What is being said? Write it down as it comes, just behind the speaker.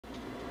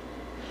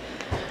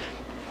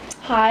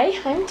Hi,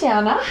 I'm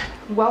Dana.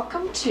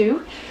 Welcome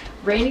to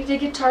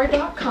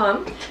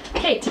RainyDayGuitar.com.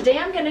 Okay, today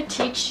I'm going to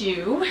teach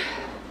you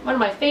one of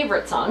my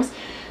favorite songs,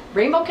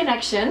 Rainbow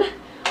Connection.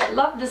 I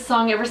love this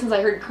song ever since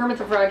I heard Kermit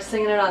the Frog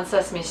singing it on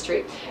Sesame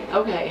Street.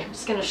 Okay, I'm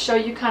just going to show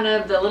you kind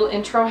of the little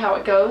intro, how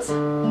it goes.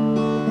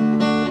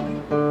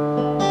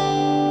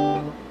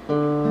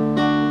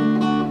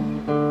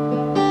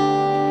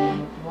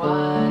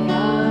 Why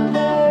are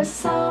there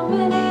so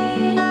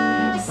many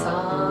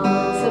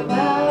songs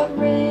about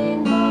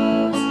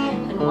rainbows,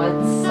 and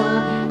what's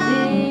on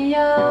the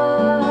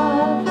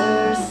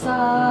other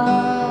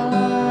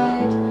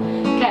side?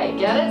 Okay,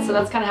 get it? So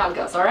that's kind of how it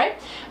goes, alright?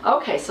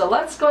 Okay, so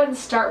let's go ahead and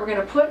start. We're going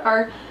to put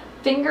our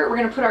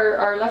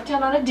left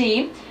hand on a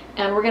D,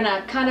 and we're going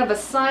to kind of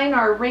assign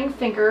our ring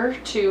finger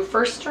to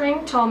first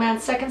string, tall man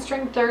second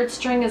string, third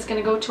string is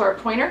going to go to our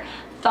pointer.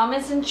 Thumb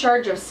is in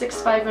charge of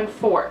 6, 5, and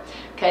 4.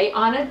 Okay,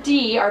 on a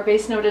D, our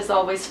bass note is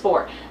always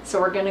 4. So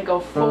we're going to go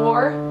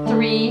 4,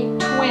 3,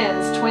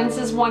 twins. Twins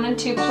is 1 and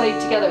 2 played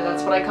together.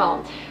 That's what I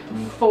call them.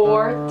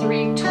 4,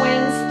 3,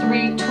 twins,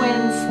 3,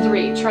 twins,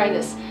 3. Try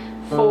this.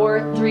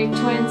 4, 3,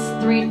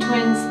 twins, 3,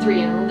 twins,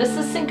 3. And this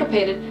is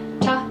syncopated.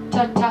 Ta,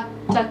 ta, ta,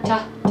 ta,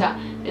 ta, ta.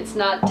 It's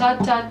not ta,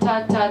 ta,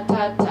 ta, ta,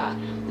 ta, ta.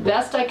 The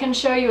best I can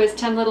show you is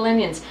 10 Little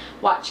Indians.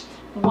 Watch.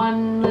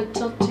 1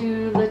 little,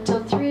 2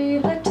 little, 3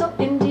 little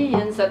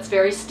Indians. That's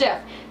very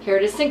stiff. Here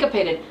it is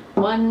syncopated.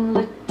 1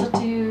 little,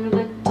 2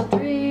 little,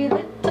 3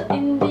 little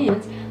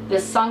Indians.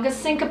 This song is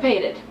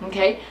syncopated.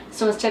 Okay?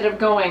 So instead of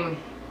going,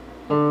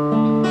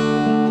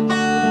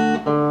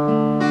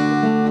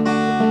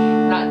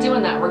 not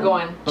doing that. We're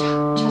going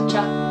cha, cha,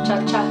 cha,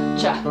 cha, cha,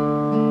 cha.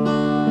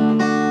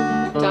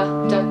 Da,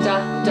 da, da,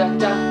 da,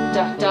 da,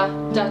 da, da,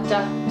 da, da,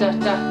 da,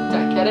 da,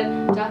 da. Get it?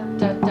 Da,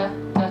 da, da,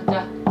 da,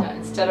 da, da.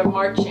 Instead of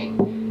marching.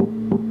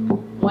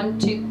 1,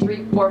 2,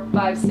 3, 4,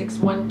 5, 6.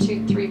 1,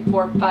 2, 3,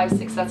 4, 5,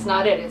 6. That's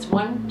not it. It's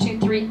 1, 2,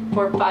 3,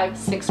 4, 5,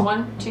 6.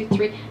 1, 2,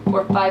 3,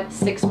 4, 5,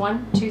 6.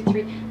 1, 2,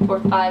 3, 4,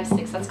 5,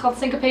 6. That's called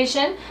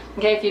syncopation.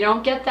 Okay, if you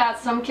don't get that,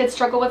 some kids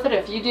struggle with it.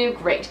 If you do,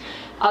 great.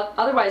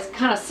 Otherwise,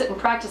 kind of sit and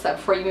practice that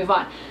before you move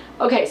on.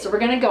 Okay, so we're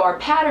going to go. Our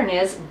pattern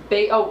is,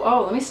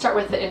 let me start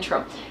with the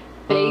intro.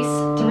 Bass,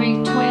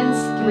 3 twins,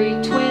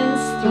 3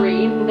 twins,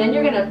 3. And then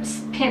you're going to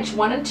pinch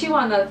 1 and 2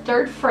 on the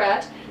 3rd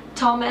fret.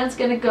 Tall man's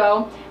going to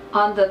go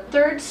on the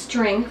 3rd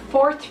string,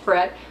 4th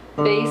fret,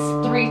 bass,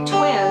 3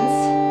 twins.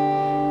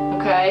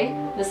 Okay,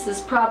 this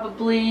is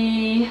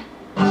probably,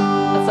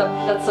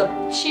 that's a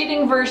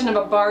cheating version of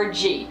a bar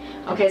G.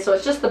 Okay, so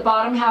it's just the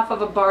bottom half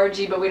of a bar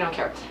G, but we don't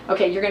care.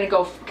 Okay, you're going to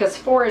go, because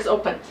 4 is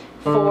open.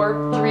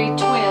 4, 3 twins,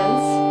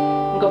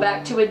 and go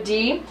back to a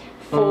D.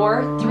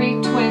 4,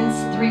 3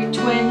 twins, 3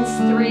 twins,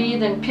 3,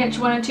 then pinch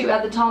 1 and 2,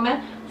 add the tall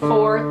man.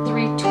 4,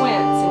 3 twins,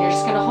 and you're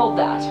just going to hold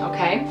that,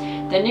 okay?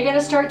 Then you're going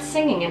to start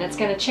singing, and it's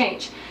going to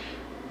change.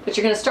 But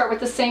you're going to start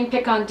with the same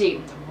pick on D.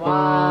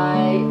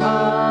 Why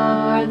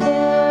are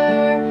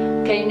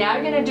there... Okay, now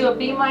you're going to do a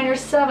B minor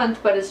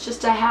 7th, but it's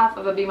just a half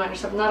of a B minor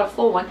 7th, not a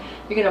full one.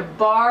 You're going to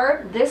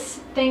bar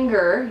this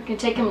finger. You can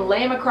take him,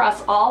 lay him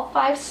across all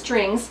 5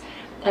 strings,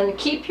 and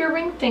keep your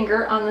ring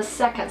finger on the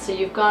 2nd. So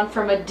you've gone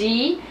from a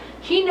D.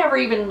 He never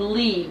even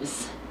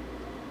leaves.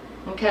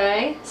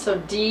 Okay, so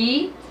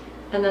D,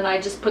 and then I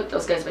just put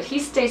those guys, but he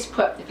stays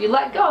put. If you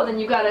let go, then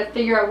you got to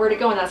figure out where to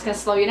go, and that's going to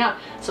slow you down.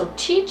 So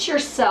teach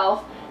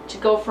yourself to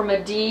go from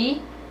a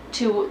D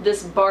to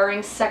this barring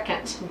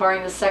 2nd,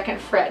 barring the 2nd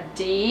fret.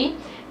 D,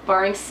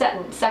 barring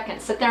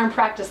 2nd. Sit there and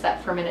practice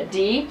that for a minute.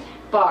 D,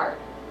 bar,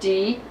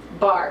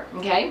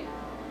 okay?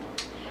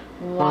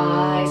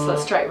 Why? So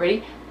let's try it.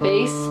 Ready?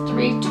 Bass,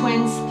 3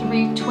 twins,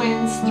 3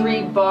 twins,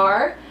 3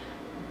 bar.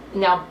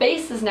 Now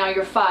bass is now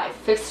your 5,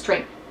 5th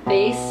string.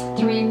 Bass,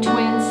 3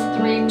 twins,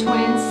 3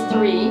 twins,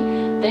 3.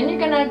 Then you're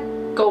going to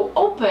go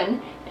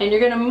open, and you're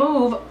going to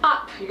move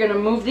up. You're going to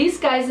move these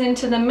guys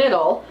into the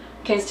middle.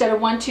 Okay, instead of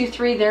 1, 2,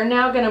 3, they're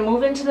now going to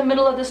move into the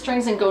middle of the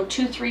strings and go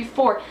 2, 3,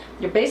 4.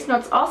 Your bass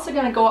note's also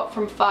going to go up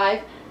from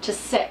 5 to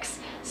 6.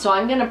 So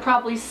I'm going to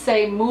probably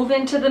say move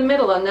into the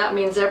middle, and that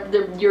means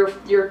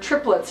your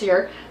triplets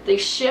here, they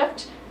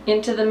shift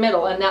into the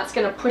middle, and that's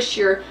going to push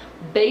your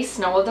bass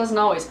note. Well, it doesn't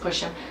always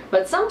push him,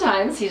 but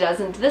sometimes he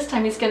doesn't. This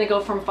time he's going to go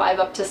from 5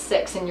 up to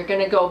 6, and you're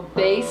going to go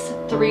bass,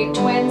 3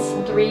 twins,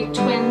 3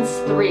 twins,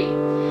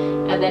 3.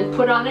 And then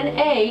put on an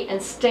A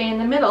and stay in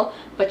the middle,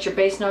 but your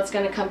bass note's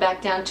going to come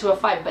back down to a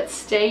 5, but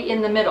stay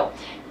in the middle.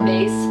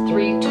 Bass,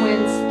 3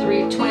 twins,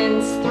 3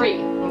 twins,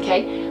 3.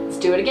 Okay, let's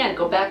do it again.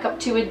 Go back up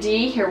to a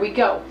D. Here we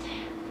go.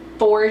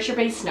 4 is your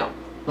bass note.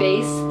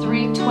 Bass,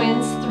 3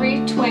 twins,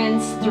 3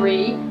 twins,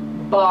 3.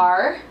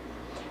 Bar.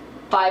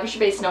 5 is your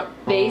bass note.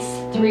 Bass,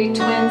 3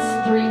 twins,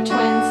 3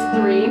 twins,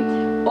 3.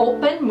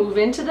 Open, move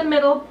into the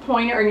middle,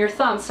 pointer, and your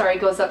thumb, sorry,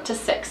 goes up to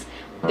 6.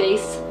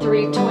 Bass,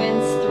 3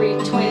 twins, 3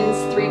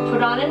 twins, 3.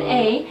 Put on an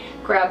A,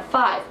 grab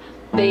 5.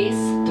 Bass,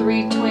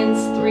 3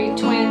 twins, 3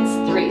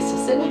 twins, 3. So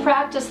sit and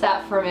practice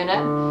that for a minute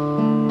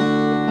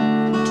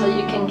until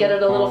you can get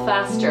it a little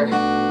faster.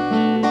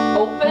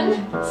 Open,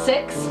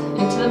 6,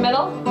 into the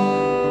middle,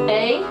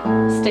 A,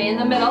 stay in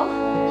the middle,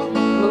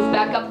 move back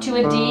back up to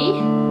a D,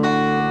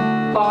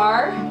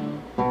 bar,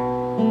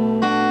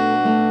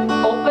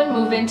 open,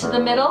 move into the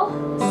middle,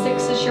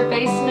 6 is your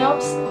bass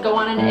notes, go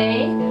on an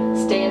A,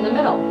 stay in the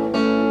middle.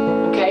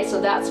 Okay,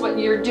 so that's what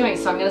you're doing.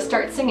 So I'm going to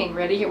start singing.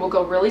 Ready? Here, we'll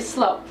go really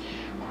slow.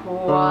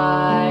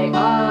 Why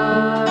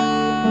are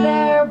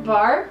there,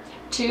 bar,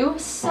 2,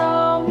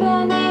 so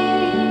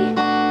many,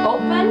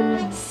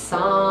 open,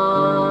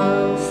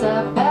 songs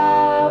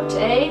about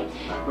A,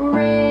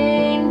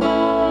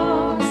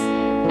 rainbows,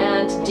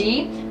 and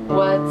D,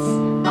 what's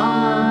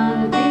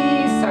on the,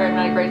 sorry, I'm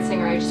not a great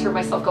singer, I just heard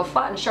myself go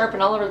flat and sharp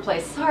and all over the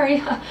place,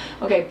 sorry.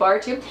 Okay, bar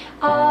 2,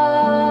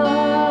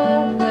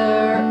 other,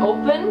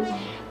 open,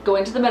 go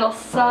into the middle,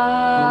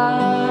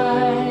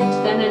 side,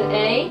 then an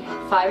A,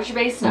 5 is your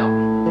bass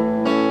note.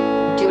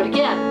 Do it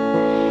again.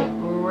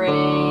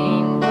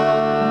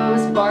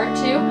 Rainbows, bar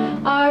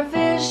 2, our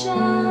visions,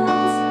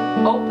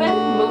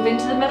 open, move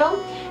into the middle.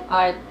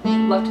 I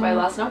left my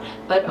last note,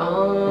 but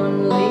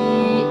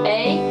only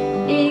A,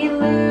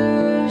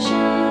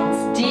 illusions,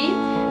 D,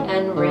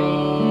 and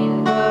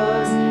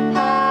rainbows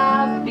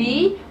have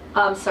B.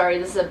 I'm sorry,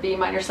 this is a B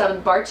minor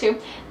 7, bar 2.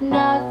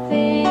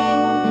 Nothing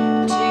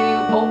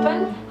to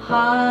open,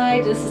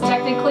 hide. This is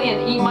technically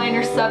an E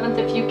minor 7th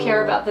if you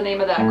care about the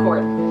name of that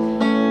chord.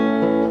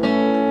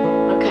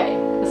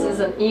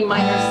 An E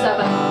minor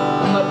 7,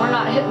 but we're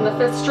not hitting the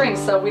 5th string,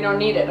 so we don't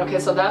need it. Okay,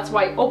 so that's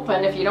why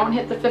open, if you don't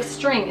hit the 5th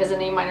string, is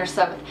an E minor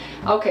 7th.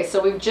 Okay,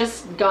 so we've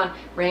just gone,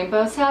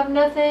 rainbows have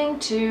nothing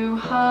to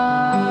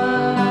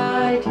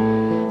hide.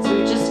 So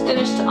we just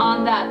finished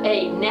on that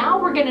A.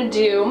 Now we're going to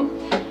do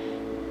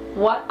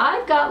what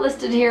I've got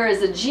listed here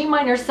is a G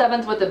minor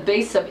 7th with a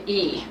bass of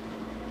E.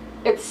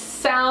 It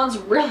sounds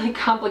really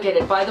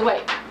complicated, by the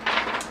way.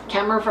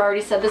 Can't remember if I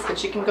already said this,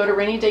 but you can go to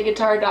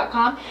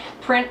RainyDayGuitar.com,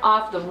 print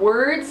off the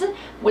words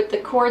with the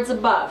chords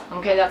above.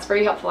 Okay, that's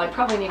very helpful. I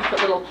probably need to put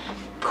little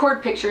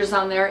chord pictures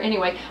on there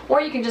anyway, or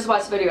you can just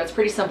watch the video. It's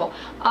pretty simple.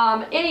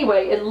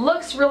 Anyway, it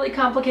looks really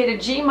complicated.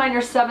 G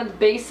minor 7th,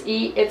 bass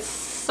E. It's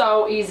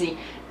so easy.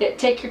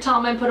 Take your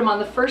tom and put them on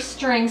the 1st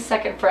string,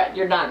 2nd fret.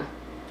 You're done.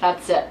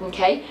 That's it.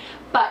 Okay,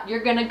 but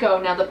you're gonna go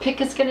now. The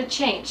pick is gonna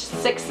change.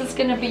 6 is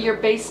gonna be your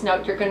bass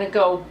note. You're gonna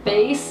go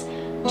bass,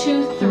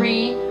 2,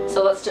 3,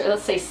 so let's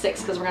say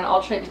 6 because we're going to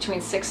alternate between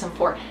 6 and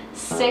 4.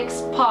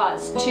 6,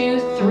 pause, 2,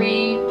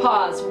 3,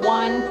 pause,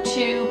 1,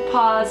 2,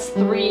 pause,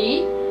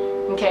 3,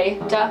 okay,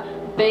 da,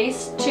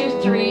 bass, 2,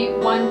 3,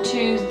 1,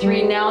 2,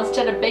 3. Now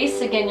instead of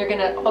bass again, you're going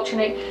to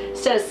alternate,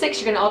 instead of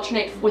 6, you're going to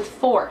alternate with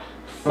 4.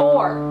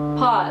 4,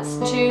 pause,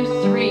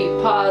 2, 3,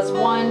 pause,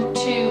 1,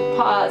 2,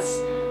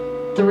 pause,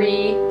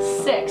 3,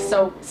 6.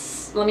 So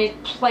let me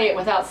play it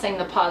without saying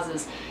the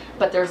pauses.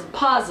 But there's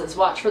pauses,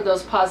 watch for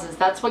those pauses.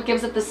 That's what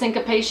gives it the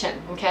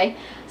syncopation, okay?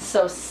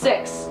 So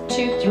 6,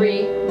 2,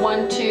 3,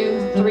 1,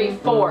 2, 3,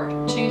 4,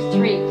 2,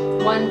 3,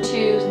 1,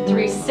 2,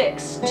 3,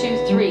 6,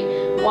 2, 3,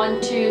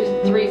 1,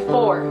 2, 3,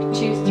 4,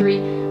 2, 3,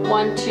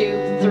 1,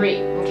 2,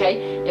 3, okay?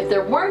 If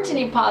there weren't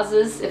any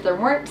pauses, if there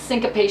weren't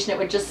syncopation, it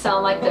would just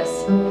sound like this.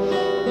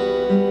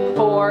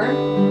 4,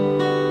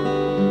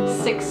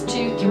 6,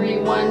 2, 3,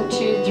 1,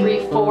 2,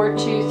 3, 4,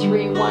 2,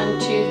 3, 1,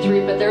 2,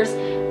 3, but there's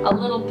a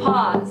little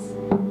pause.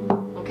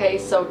 Okay,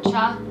 so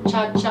cha,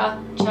 cha, cha,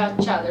 cha,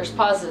 cha. There's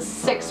pauses.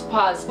 6,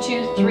 pause,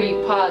 2,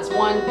 3, pause,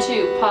 1,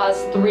 2,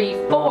 pause, 3,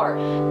 4,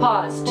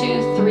 pause,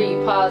 2,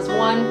 3, pause,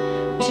 1,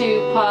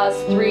 2, pause,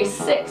 3,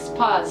 6,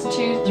 pause,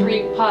 2,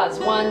 3, pause,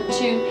 1,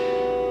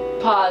 2,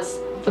 pause,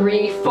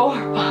 3, 4,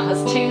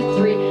 pause, 2,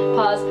 3,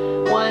 pause,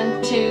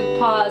 1, 2,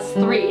 pause,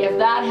 3. If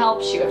that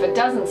helps you, if it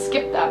doesn't,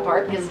 skip that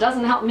part because it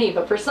doesn't help me,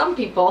 but for some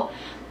people,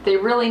 they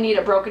really need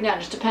it broken down,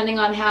 just depending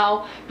on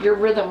how your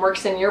rhythm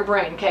works in your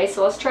brain, okay?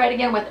 So let's try it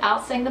again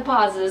without saying the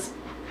pauses,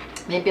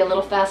 maybe a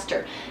little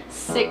faster.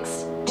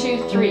 6,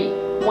 2, 3,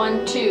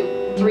 1,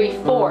 2, 3,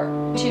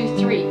 4, 2,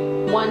 3,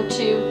 1,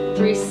 2,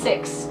 3,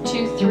 6,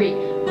 2, 3,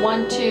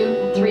 1,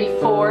 2, 3,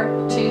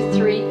 4, 2,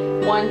 3,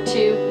 1,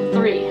 2,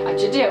 3. How'd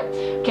you do?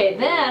 Okay,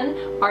 then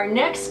our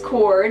next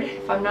chord,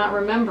 if I'm not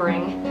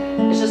remembering,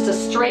 is just a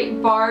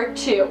straight bar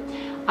 2.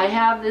 I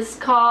have this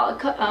call,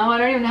 I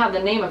don't even have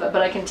the name of it,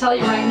 but I can tell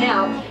you right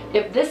now,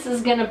 if this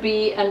is going to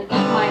be an E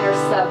minor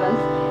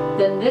 7th,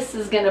 then this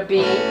is going to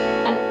be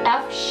an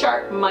F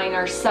sharp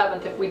minor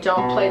 7th if we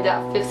don't play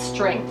that 5th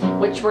string,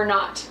 which we're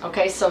not.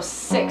 Okay, so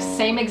 6,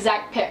 same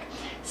exact pick.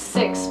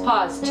 6,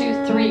 pause,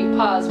 2, 3,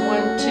 pause,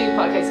 1, 2,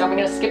 pause. Okay, so I'm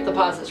going to skip the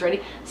pauses.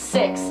 Ready?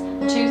 6,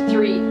 2,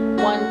 3,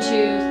 1,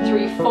 2,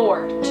 3,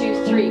 4,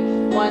 2, 3,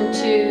 1,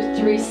 2,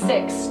 3,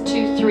 6,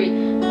 2,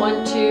 3,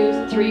 1,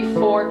 2, 3,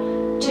 4,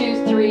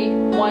 2, 3,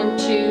 1,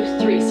 2,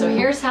 3. So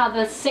here's how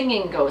the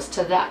singing goes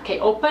to that. Okay,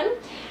 open.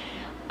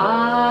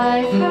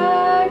 I've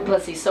heard,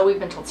 let's see, so we've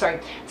been told,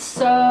 sorry.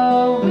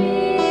 So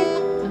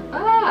we've,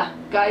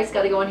 guys,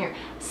 gotta go in here.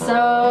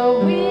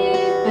 So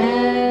we've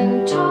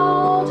been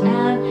told,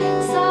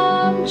 and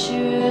some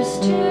choose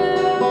to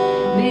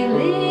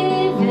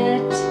believe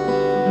it.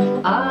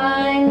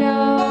 I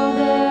know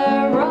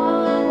the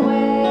wrong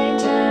way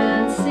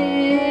to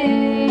see.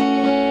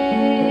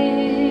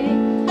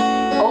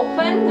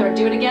 Open, or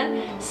do it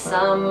again.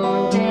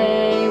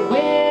 someday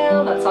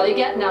will. That's all you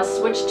get. Now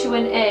switch to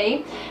an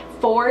A.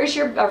 5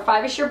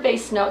 is your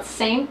bass note,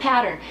 same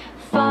pattern.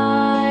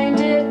 Find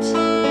it,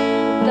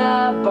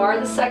 the bar,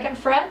 the 2nd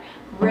fret,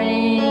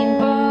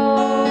 rainbow.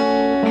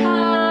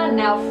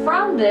 Now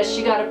from this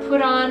you got to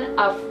put on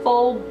a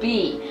full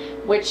B,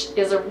 which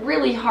is a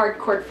really hard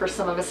chord for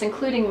some of us,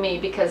 including me,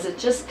 because it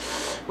just,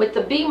 with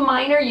the B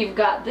minor, you've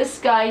got this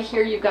guy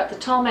here, you've got the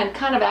tall man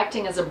kind of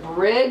acting as a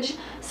bridge,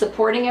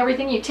 supporting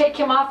everything. You take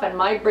him off and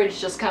my bridge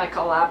just kind of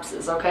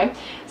collapses, okay?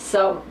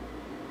 So,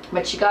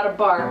 but you got a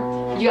bar.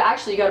 You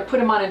got to put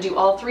him on and do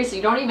all 3, so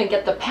you don't even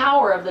get the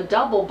power of the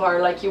double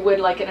bar like you would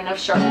like in an F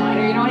sharp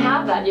minor. You don't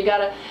have that. You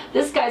gotta,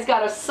 this guy's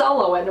got a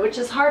solo, and which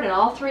is hard, and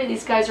all 3 of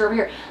these guys are over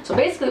here. So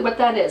basically what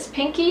that is,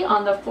 pinky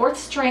on the 4th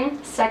string,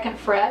 2nd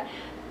fret,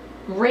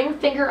 ring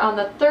finger on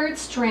the 3rd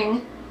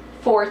string,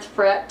 4th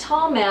fret,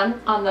 tall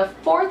man on the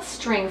 4th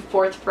string,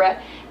 4th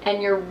fret,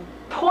 and your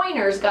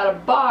pointer's got a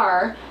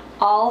bar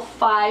all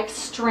 5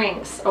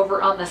 strings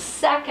over on the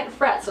 2nd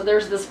fret. So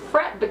there's this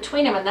fret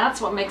between them, and that's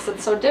what makes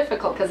it so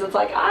difficult, because it's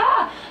like,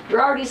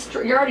 you're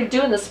already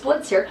doing the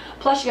splits here,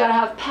 plus you got to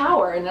have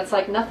power, and it's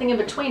like nothing in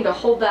between to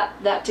hold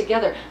that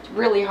together. It's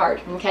really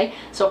hard, okay?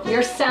 So if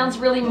yours sounds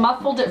really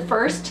muffled at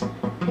first,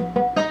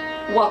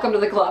 welcome to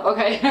the club,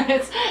 okay?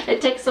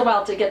 It takes a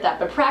while to get that,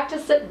 but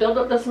practice it, build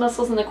up those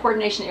muscles and the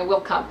coordination, it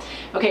will come.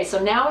 Okay, so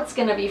now it's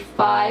going to be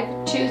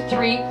 5, 2,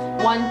 3,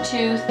 1,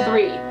 2,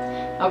 3.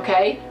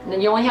 Okay, and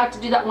then you only have to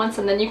do that once,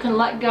 and then you can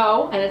let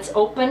go, and it's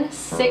open.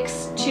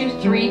 6,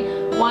 2, 3,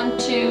 1,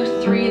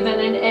 2, 3, then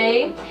an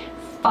A.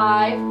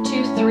 5,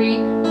 2, 3,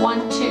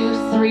 1,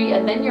 2, 3,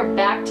 and then you're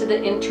back to the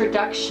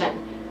introduction.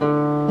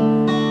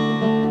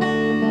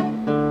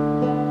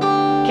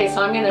 Okay,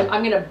 so I'm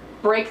gonna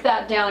break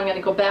that down. I'm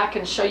gonna go back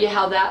and show you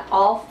how that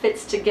all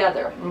fits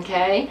together.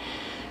 Okay.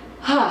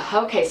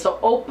 Okay, so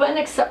open,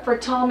 except for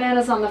tall man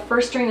is on the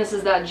 1st string. This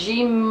is that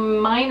G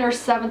minor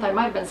 7th. I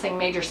might have been saying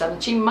major 7th.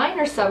 G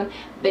minor 7th,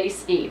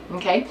 bass E.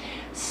 Okay,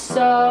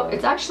 so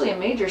it's actually a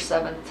major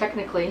 7th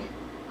technically.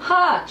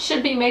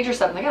 Should be major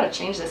 7th. I gotta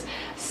change this.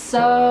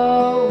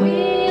 So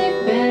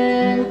we've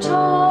been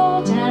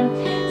told, and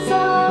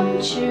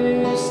some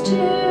choose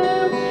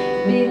to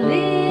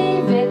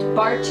believe it.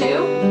 Bar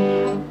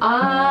 2.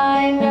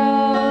 I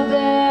know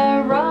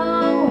the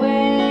wrong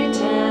way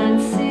to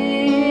see.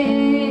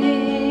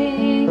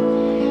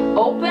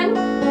 Open.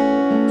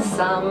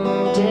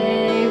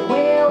 Someday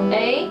we'll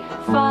A.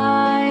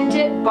 Find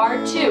it.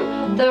 Bar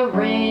 2. The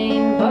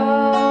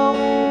rainbow.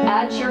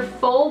 Add your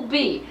full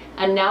B.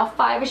 And now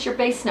 5 is your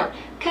bass note.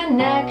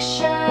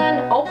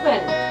 Connection.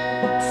 Open.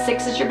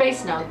 6 is your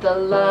bass note. The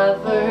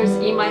lovers.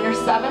 E minor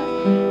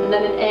 7th. And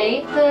then an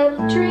A. The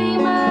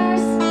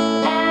dreamers.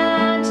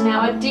 And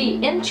now a D.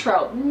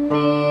 Intro. Me.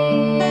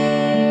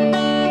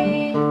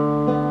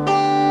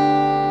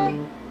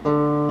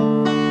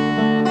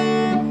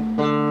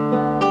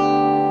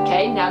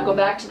 Okay, now go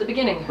back to the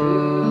beginning.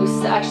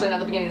 Who's actually not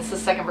the beginning, this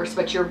is the 2nd verse,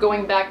 but you're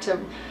going back to the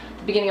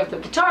beginning of the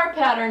guitar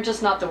pattern,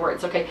 just not the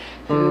words. Okay,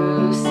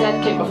 who said,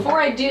 okay, before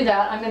I do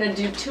that, I'm going to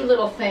do 2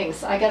 little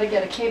things. I got to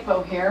get a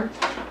capo here.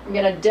 I'm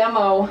going to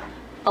demo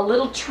a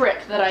little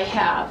trick that I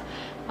have.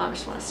 I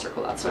just want to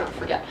circle that so I don't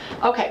forget.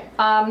 Okay,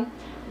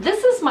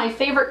 this is my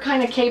favorite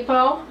kind of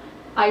capo.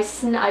 I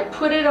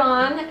put it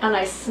on and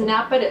I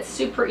snap it. It's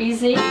super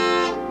easy,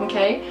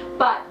 okay?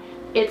 But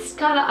it's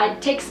kind of,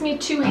 it takes me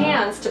 2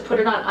 hands to put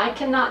it on. I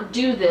cannot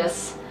do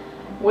this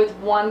with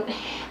one.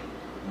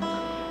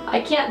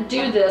 I can't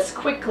do this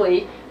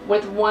quickly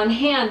with one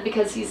hand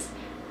because he's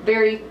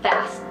very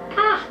fast.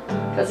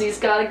 Because he's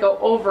got to go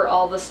over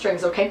all the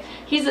strings, okay?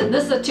 This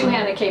is a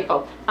 2-handed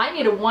capo. I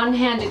need a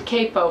 1-handed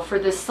capo for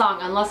this song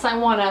unless I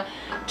want to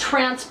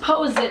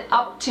transpose it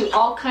up to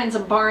all kinds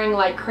of barring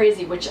like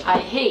crazy, which I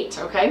hate,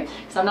 okay?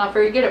 Because I'm not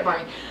very good at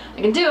barring.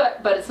 I can do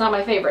it, but it's not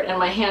my favorite, and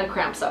my hand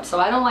cramps up. So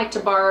I don't like to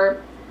bar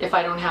if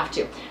I don't have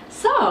to.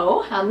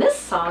 So on this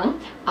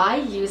song, I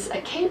use a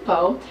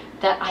capo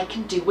that I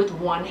can do with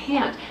one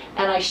hand.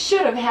 And I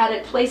should have had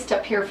it placed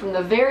up here from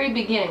the very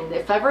beginning.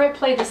 If ever I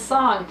play this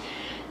song,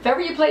 if ever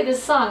you play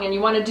this song and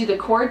you want to do the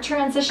chord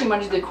transition, you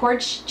want to do the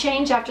chord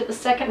change after the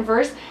 2nd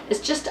verse, it's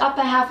just up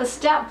a half a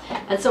step.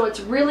 And so it's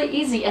really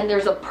easy, and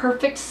there's a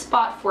perfect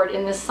spot for it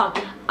in this song.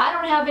 I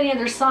don't have any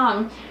other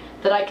song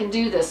that I can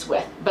do this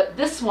with, but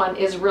this one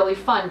is really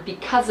fun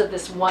because of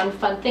this one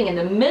fun thing. In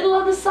the middle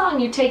of the song,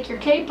 you take your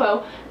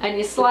capo and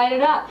you slide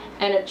it up,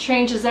 and it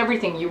changes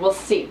everything. You will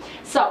see.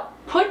 So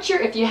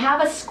if you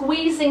have a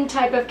squeezing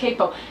type of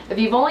capo, if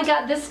you've only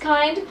got this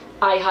kind,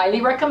 I highly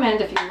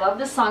recommend, if you love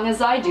this song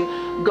as I do,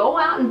 go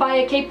out and buy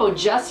a capo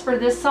just for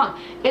this song.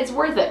 It's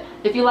worth it.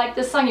 If you like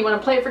this song, you want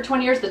to play it for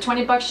 20 years, the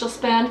 20 bucks you'll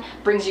spend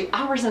brings you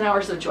hours and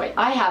hours of joy.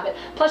 I have it.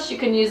 Plus you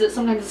can use it.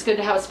 Sometimes it's good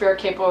to have a spare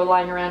capo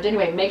lying around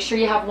anyway. Make sure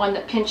you have one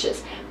that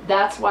pinches.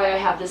 That's why I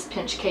have this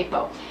pinch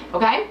capo.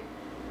 Okay?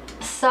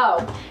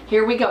 So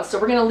here we go. So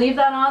we're going to leave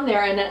that on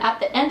there, and then at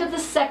the end of the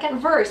 2nd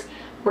verse,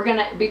 we're going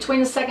to, between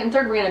the 2nd and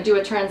 3rd, we're going to do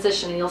a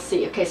transition, and you'll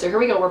see. Okay, so here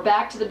we go. We're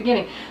back to the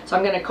beginning. So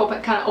I'm going to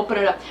kind of open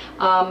it up.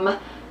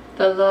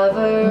 The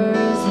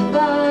lovers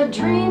the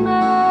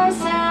dreamers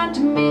and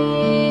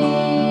me.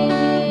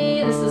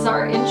 This is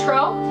our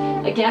intro.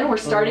 Again, we're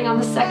starting on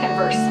the second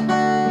verse.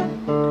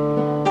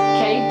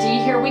 Okay, D,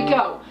 here we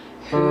go.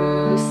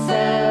 Who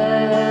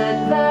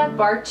said that,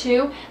 bar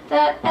 2,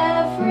 that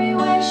every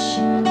wish,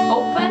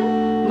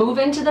 open, move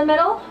into the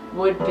middle,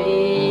 would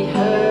be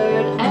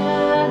heard,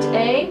 and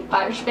A,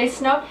 5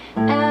 bass note,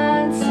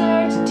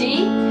 answered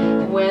D,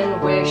 when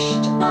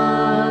wished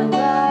on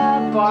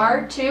the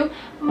bar 2,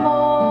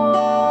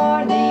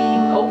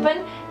 morning,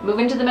 open, move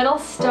into the middle,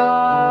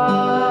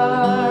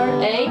 star,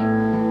 A,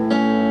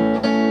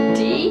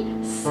 D,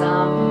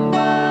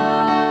 somebody,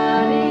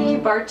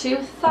 bar 2,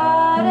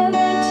 thought of it,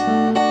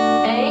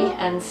 A,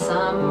 and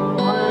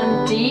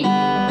someone, D,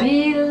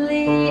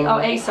 believe, oh,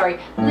 A, sorry,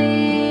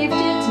 believed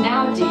it,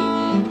 now D,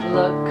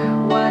 look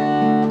what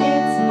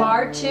it's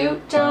bar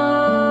 2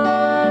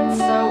 done,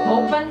 so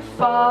open,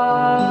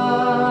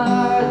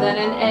 far, then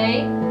an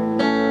A.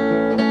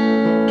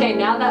 Okay,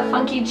 now that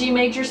funky G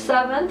major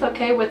 7th,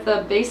 okay, with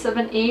the bass of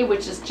an E,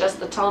 which is just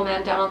the tall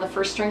man down on the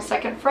 1st string,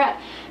 2nd fret.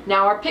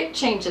 Now our pick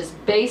changes,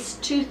 bass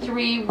 2,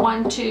 3,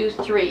 1, 2,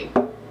 3.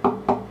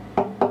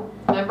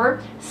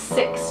 Remember?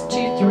 6,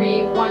 2,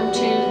 3, 1,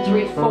 2,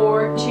 3,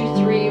 4, 2,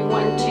 3,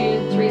 1,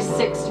 2, 3,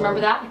 6.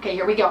 Remember that? Okay,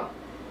 here we go.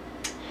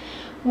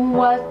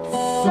 What's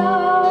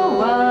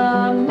so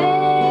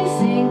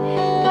amazing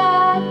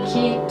that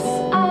keeps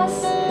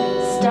us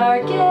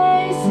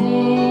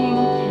stargazing?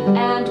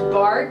 And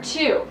bar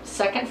 2,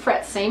 2nd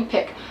fret, same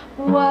pick.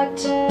 What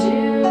do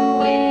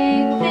we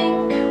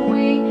think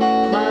we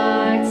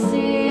might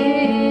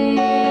see?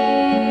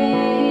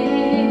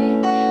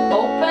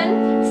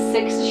 Open,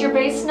 6 is your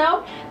bass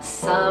note.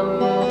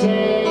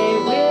 Someday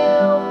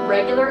we'll,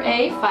 regular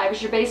A, 5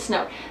 is your bass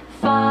note.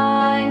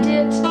 Find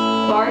it,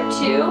 bar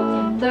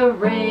 2, the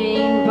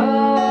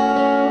rainbow,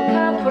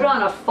 put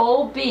on a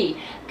full B,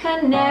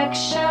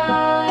 connection,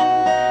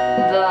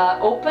 the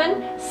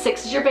open,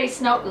 6 is your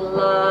bass note,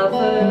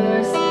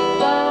 lovers,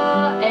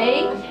 the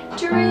A,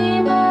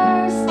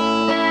 dreamers,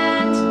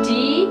 and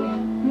D,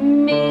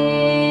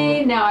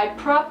 me. Now I'd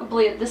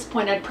probably, at this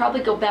point, I'd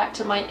probably go back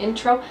to my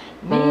intro,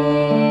 me,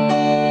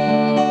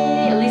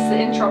 at least the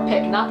intro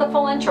pick, not the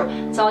full intro,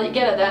 that's all you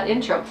get of that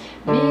intro,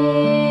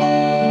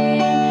 me.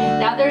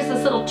 Now there's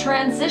this little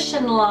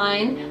transition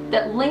line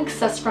that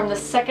links us from the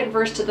 2nd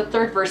verse to the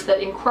 3rd verse that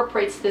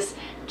incorporates this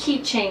key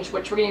change,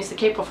 which we're going to use the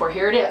capo for.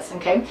 Here it is,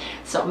 okay?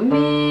 So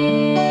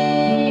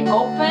me,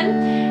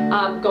 open,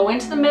 go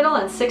into the middle,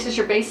 and 6 is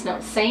your bass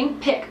note. Same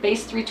pick,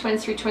 bass 3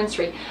 twins, 3 twins,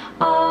 3.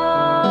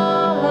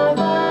 All of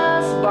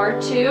us, bar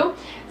 2,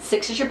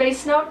 6 is your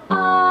bass note,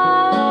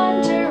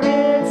 under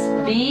its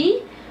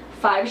B,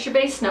 5 is your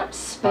bass note,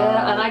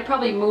 spell, and I'd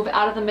probably move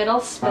out of the middle,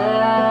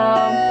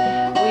 spell,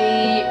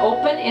 we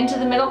open into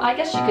the middle, I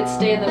guess you could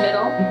stay in the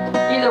middle,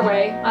 either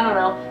way, I don't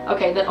know,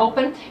 okay, then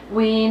open,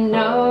 we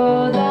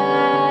know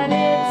that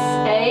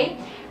it's A,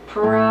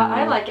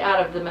 I like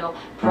out of the middle,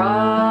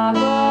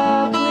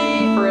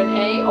 probably, for an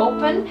A,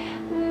 open,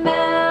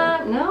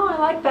 no, I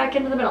like back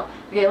into the middle,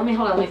 okay,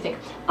 hold on, let me think,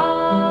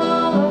 all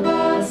of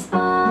us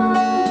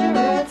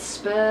under its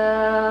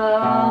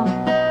spell,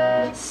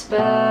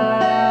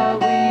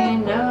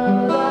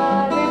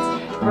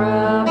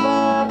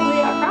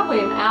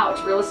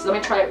 let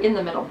me try it in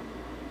the middle.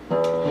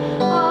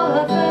 All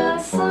of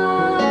us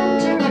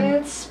under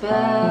its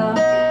spell,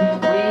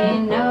 we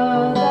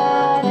know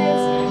that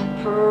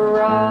it's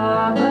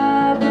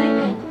probably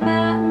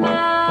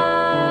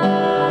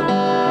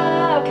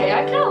okay,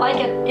 I kind of like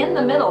it in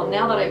the middle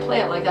now that I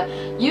play it like that.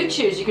 You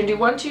choose, you can do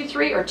 1, 2,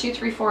 3 or 2,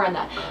 3, 4 on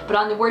that. But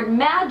on the word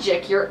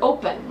magic, you're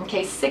open.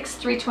 Okay, 6,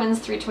 3 twins,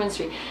 3 twins,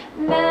 3.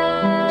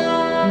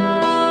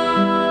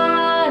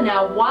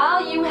 Now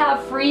while you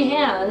have free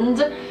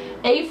hand,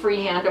 a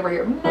free hand over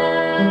here. Magic.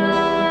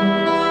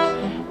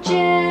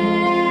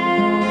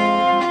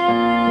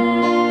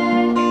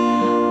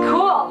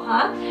 Cool,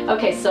 huh?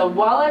 Okay, so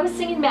while I was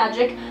singing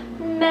magic,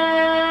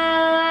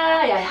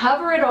 I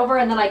hover it over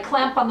and then I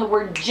clamp on the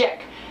word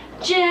jick.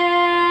 Jick,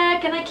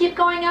 and I keep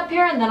going up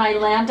here and then I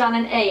land on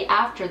an A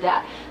after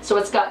that. So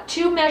it's got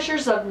 2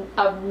 measures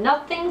of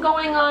nothing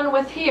going on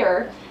with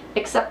here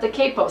except the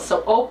capo.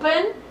 So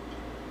open,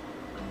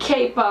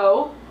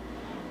 capo,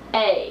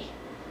 A.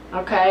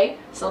 Okay,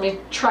 so let me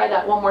try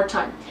that one more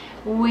time.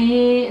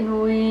 We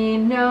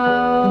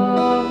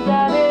know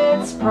that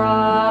it's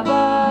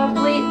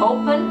probably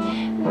open,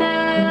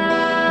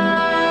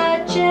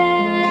 magic.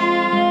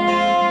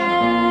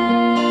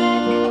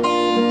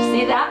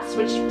 See that?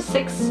 Switch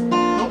 6,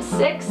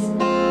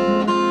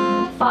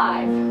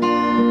 5.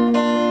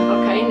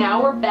 Okay,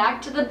 now we're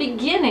back to the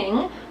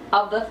beginning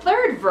of the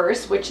 3rd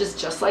verse, which is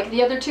just like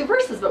the other 2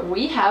 verses, but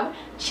we have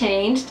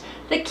changed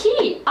the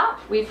key up.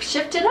 We've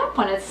shifted up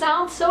when it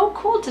sounds so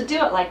cool to do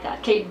it like that.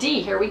 Okay,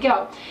 D, here we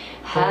go.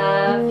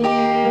 Have you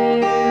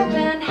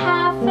been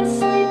half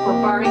asleep?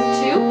 We're barring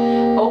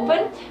 2.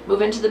 Open,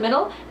 move into the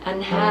middle,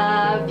 and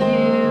have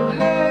you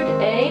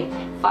heard A?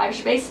 5 is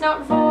your bass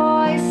note,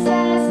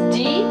 voices,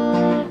 D.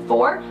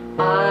 4,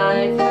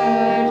 I've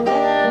heard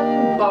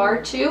them,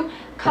 bar 2,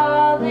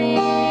 calling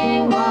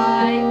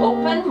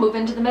open, move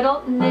into the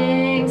middle,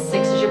 ning,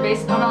 6 is your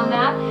bass note on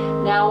that.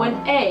 Now an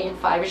A, and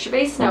 5 is your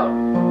bass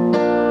note.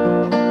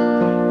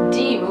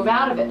 D, move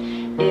out of it.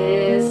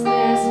 Is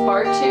this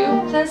bar 2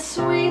 the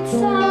sweet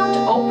sound?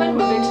 Open,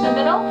 move into the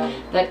middle,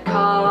 that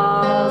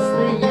calls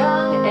the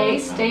young. A,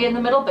 stay in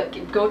the middle, but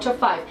go to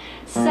 5.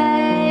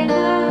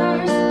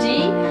 Sailors,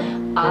 D,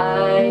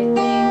 I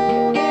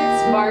think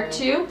it's bar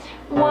 2.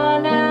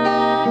 1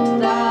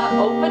 and the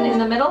open in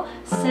the middle,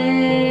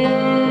 say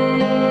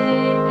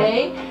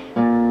A.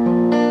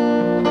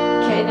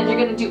 Okay, then you're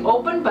going to do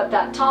open, but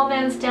that tall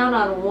man's down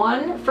on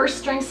 1, first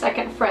string,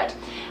 2nd fret.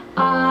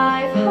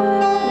 I've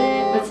heard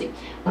it, let's see,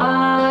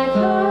 I've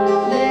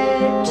heard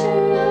it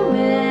too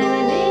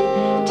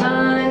many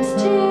times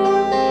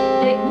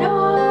to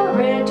ignore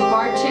it.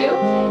 Bar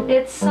 2,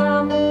 it's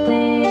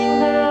something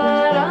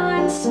that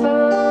I'm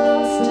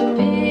supposed to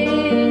be.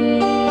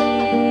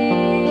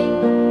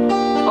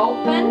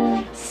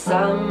 Open,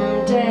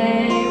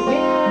 someday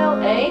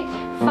will A,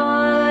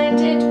 find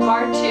it.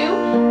 Bar 2,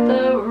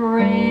 the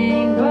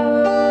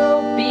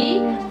rainbow. B,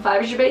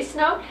 5 is your bass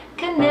note.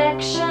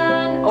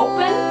 Connection,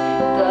 open,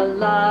 the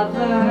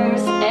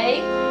lovers.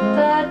 A,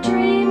 the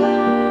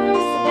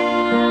dreamers.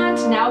 And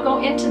now go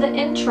into the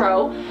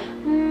intro.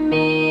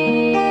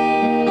 Me.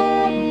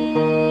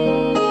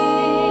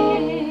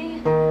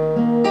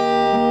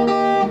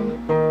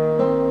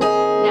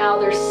 Now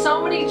there's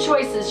so many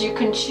choices you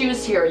can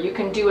choose here. You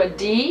can do a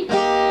D.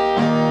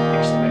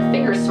 Actually, my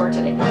finger's sore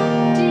today.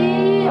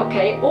 D,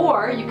 okay,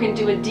 or you can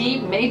do a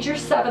D major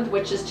 7th,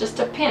 which is just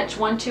a pinch,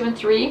 1, 2, and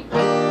 3.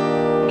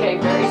 Okay,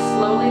 very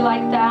slowly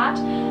like that.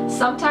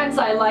 Sometimes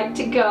I like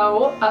to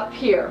go up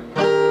here.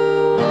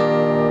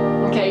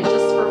 Okay,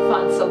 just for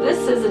fun. So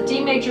this is a D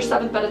major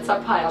 7th, but it's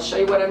up high. I'll show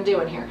you what I'm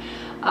doing here.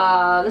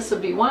 This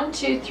would be 1,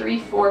 2, 3,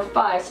 4,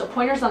 5. So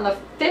pointer's on the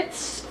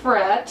 5th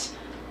fret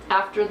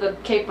after the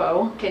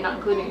capo. Okay, not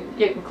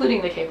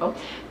including the capo.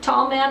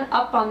 Tall man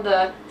up on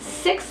the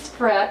 6th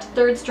fret,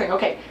 3rd string.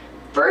 Okay,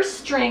 1st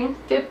string,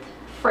 5th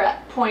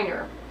fret,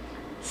 pointer.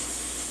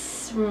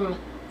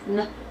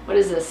 What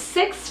is this?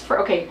 6th fret.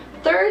 Okay,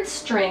 3rd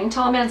string.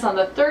 Tall man's on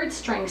the 3rd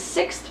string,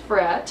 6th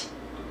fret,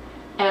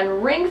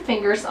 and ring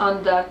fingers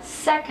on the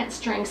 2nd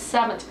string,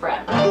 7th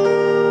fret.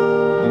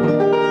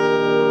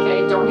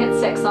 Okay, don't hit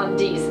 6 on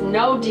D's.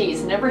 No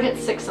D's. Never hit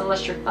 6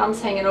 unless your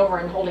thumb's hanging over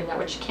and holding that,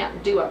 which you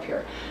can't do up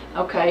here.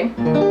 Okay.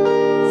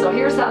 So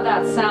here's how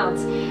that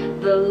sounds.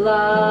 The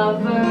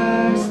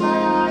lovers,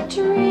 the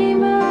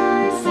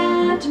dreamers,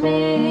 and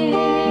me.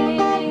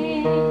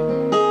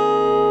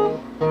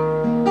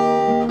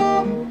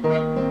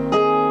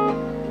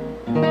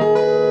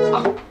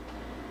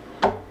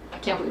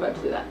 Can't believe I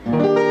blew that.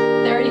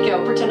 There you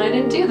go. Pretend I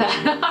didn't do that.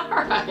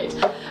 All right.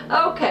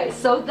 Okay,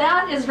 so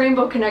that is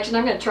Rainbow Connection.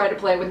 I'm going to try to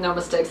play with no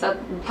mistakes. That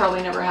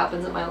probably never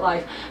happens in my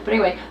life. But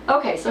anyway,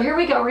 okay, so here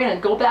we go. We're going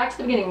to go back to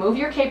the beginning. Move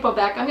your capo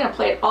back. I'm going to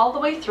play it all the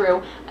way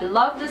through. I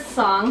love this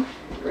song.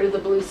 Get rid of the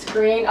blue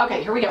screen.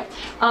 Okay, here we go.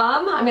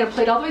 I'm going to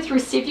play it all the way through.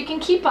 See if you can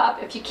keep up.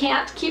 If you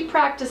can't, keep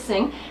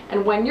practicing.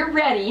 And when you're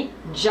ready,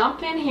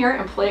 jump in here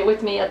and play it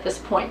with me at this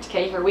point.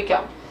 Okay, here we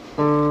go.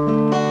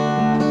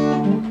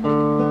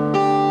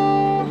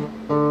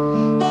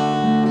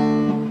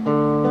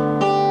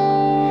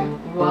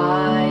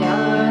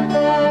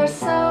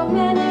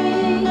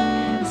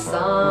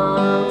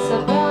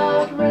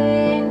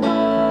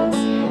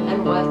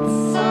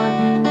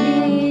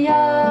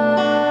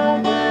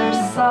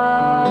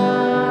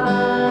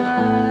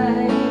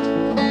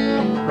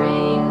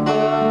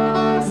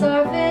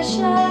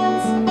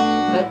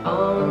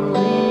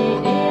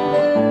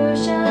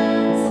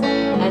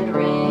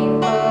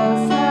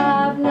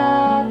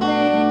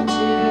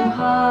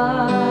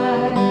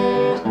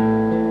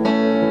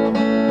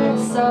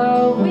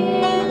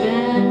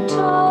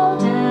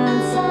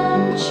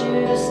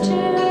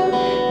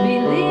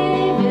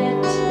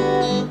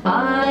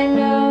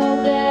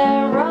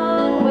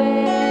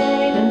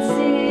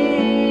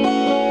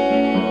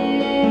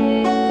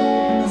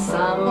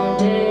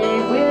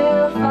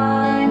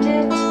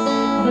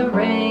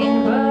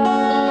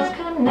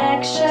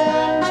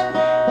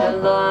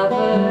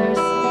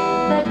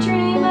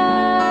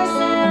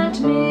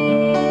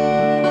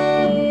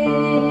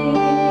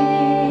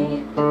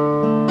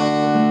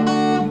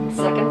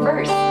 Second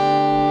verse.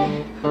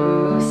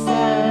 Who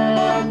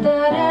said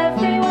that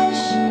every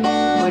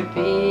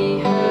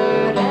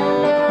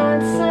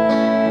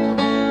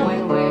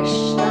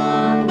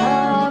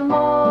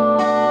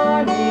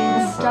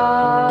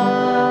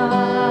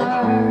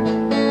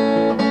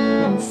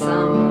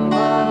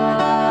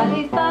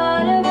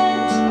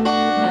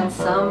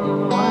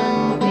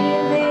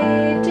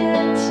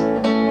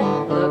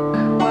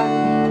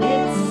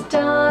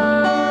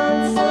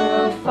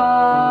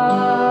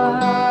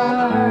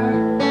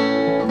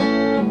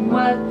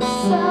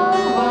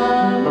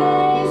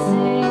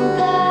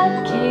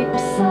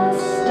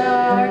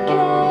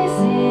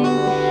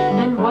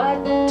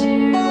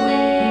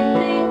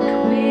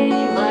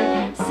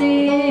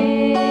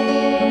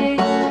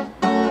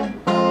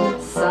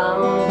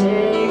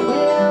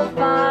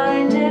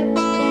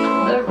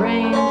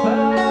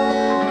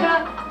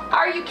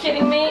you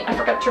kidding me? I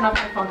forgot to turn off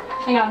my phone.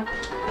 Hang on.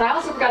 And I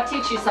also forgot to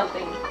teach you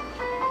something.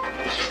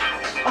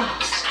 Oh.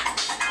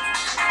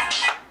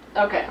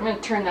 Okay, I'm going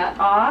to turn that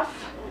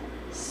off.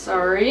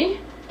 Sorry.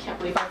 Can't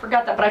believe I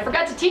forgot that, but I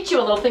forgot to teach you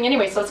a little thing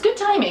anyway, so it's good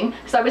timing,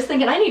 because I was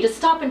thinking I need to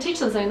stop and teach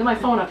them something, then my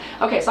phone off.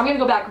 Okay, so I'm going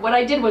to go back. What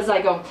I did was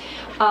I go,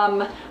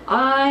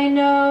 I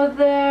know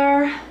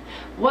there,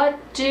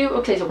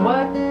 okay, so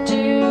what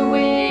do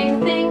we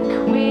think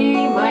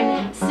we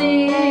might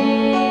see?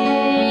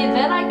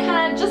 Then I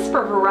kind of, just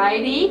for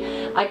variety,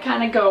 I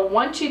kind of go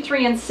 1, 2,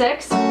 3, and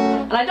 6,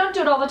 and I don't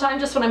do it all the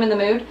time, just when I'm in the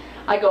mood.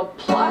 I go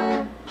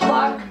pluck,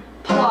 pluck,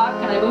 pluck,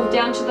 and I move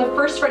down to the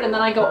first fret, and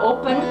then I go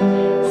open.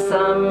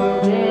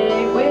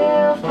 Someday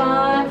we'll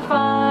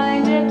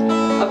find it.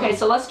 Okay,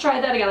 so let's try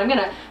that again.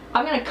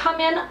 I'm gonna come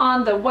in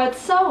on the what's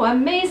so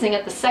amazing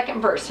at the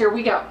second verse. Here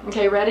we go.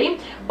 Okay, ready?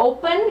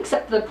 Open,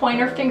 except the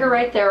pointer finger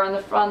right there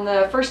on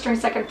the first string,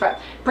 second fret.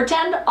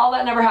 Pretend all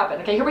that never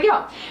happened. Okay, here we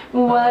go.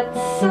 What's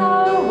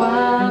so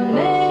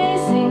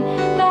amazing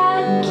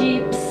that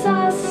keeps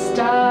us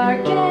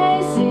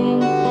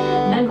stargazing?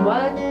 And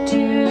what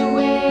do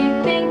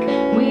we think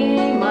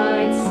we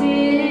might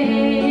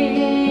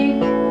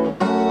see?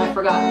 I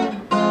forgot.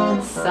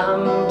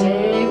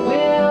 Someday